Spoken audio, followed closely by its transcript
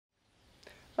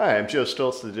Hi, I'm Joe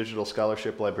Stoltz, the Digital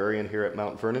Scholarship Librarian here at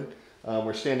Mount Vernon.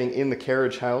 We're standing in the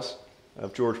carriage house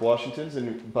of George Washington's,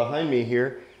 and behind me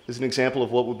here is an example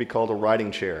of what would be called a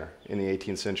riding chair in the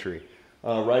 18th century.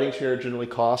 A riding chair generally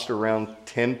cost around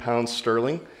 10 pounds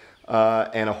sterling,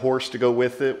 and a horse to go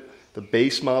with it. The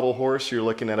base model horse, you're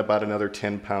looking at about another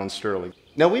 10 pounds sterling.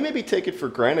 Now, we maybe take it for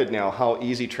granted now how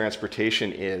easy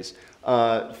transportation is.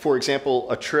 For example,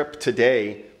 a trip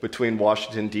today between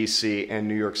Washington, D.C. and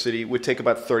New York City would take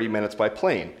about 30 minutes by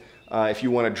plane. If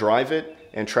you want to drive it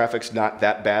and traffic's not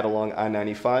that bad along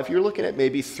I-95, you're looking at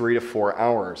maybe 3 to 4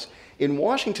 hours. In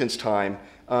Washington's time,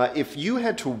 if you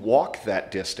had to walk that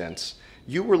distance,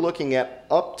 you were looking at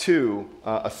up to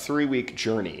a 3-week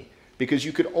journey, because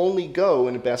you could only go,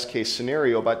 in a best case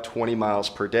scenario, about 20 miles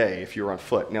per day if you're on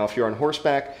foot. Now, if you're on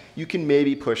horseback, you can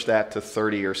maybe push that to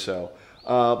 30 or so.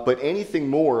 But anything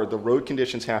more, the road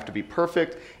conditions have to be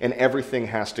perfect and everything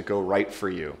has to go right for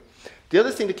you. The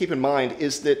other thing to keep in mind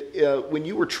is that when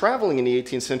you were traveling in the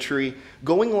 18th century,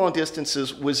 going long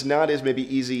distances was not as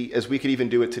maybe easy as we could even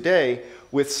do it today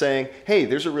with saying, hey,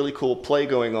 there's a really cool play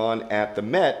going on at the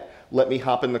Met, let me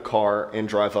hop in the car and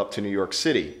drive up to New York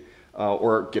City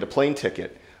or get a plane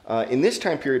ticket. In this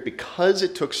time period, because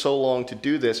it took so long to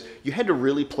do this, you had to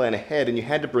really plan ahead and you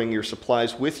had to bring your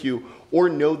supplies with you or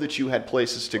know that you had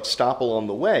places to stop along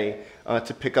the way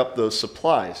to pick up those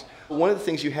supplies. One of the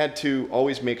things you had to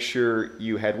always make sure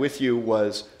you had with you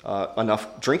was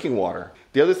enough drinking water.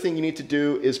 The other thing you need to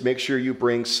do is make sure you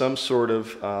bring some sort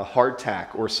of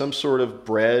hardtack or some sort of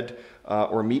bread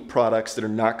or meat products that are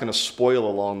not going to spoil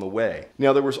along the way.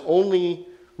 Now, there was only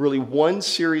really one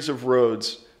series of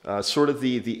roads, sort of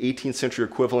the 18th century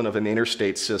equivalent of an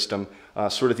interstate system,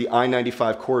 sort of the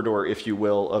I-95 corridor, if you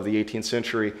will, of the 18th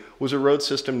century, was a road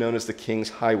system known as the King's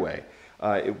Highway.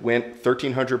 It went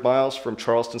 1,300 miles from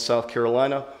Charleston, South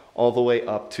Carolina, all the way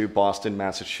up to Boston,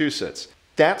 Massachusetts.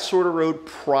 That sort of road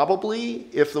probably,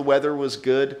 if the weather was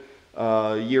good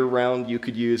year-round, you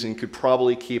could use and could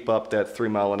probably keep up that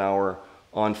 3-mile-an-hour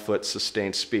on-foot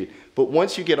sustained speed. But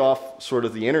once you get off sort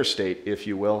of the interstate, if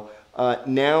you will,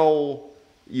 now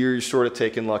you're sort of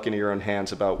taking luck into your own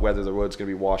hands about whether the road's going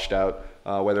to be washed out,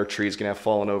 whether a tree's going to have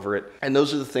fallen over it. And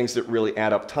those are the things that really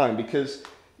add up time, because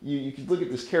you can look at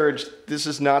this carriage, this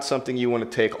is not something you want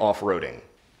to take off-roading.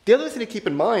 The other thing to keep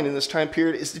in mind in this time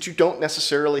period is that you don't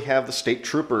necessarily have the state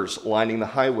troopers lining the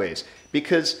highways,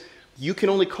 because you can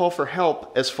only call for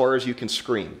help as far as you can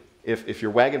scream. If your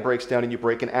wagon breaks down and you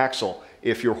break an axle,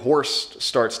 if your horse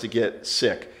starts to get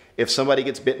sick, if somebody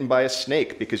gets bitten by a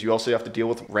snake, because you also have to deal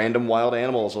with random wild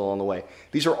animals along the way.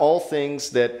 These are all things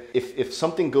that if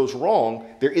something goes wrong,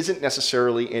 there isn't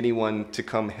necessarily anyone to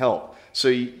come help. So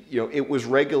it was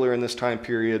regular in this time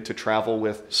period to travel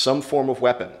with some form of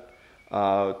weapon.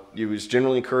 It was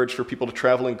generally encouraged for people to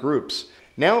travel in groups.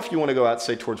 Now if you want to go out,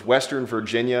 say, towards western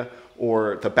Virginia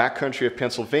or the backcountry of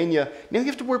Pennsylvania, now you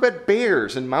have to worry about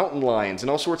bears and mountain lions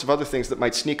and all sorts of other things that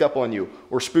might sneak up on you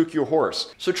or spook your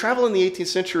horse. So travel in the 18th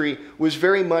century was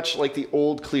very much like the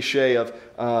old cliche of,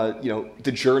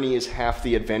 the journey is half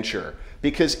the adventure.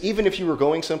 Because even if you were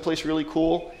going someplace really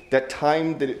cool, that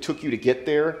time that it took you to get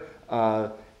there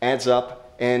adds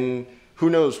up, and who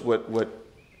knows what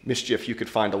mischief you could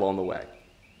find along the way.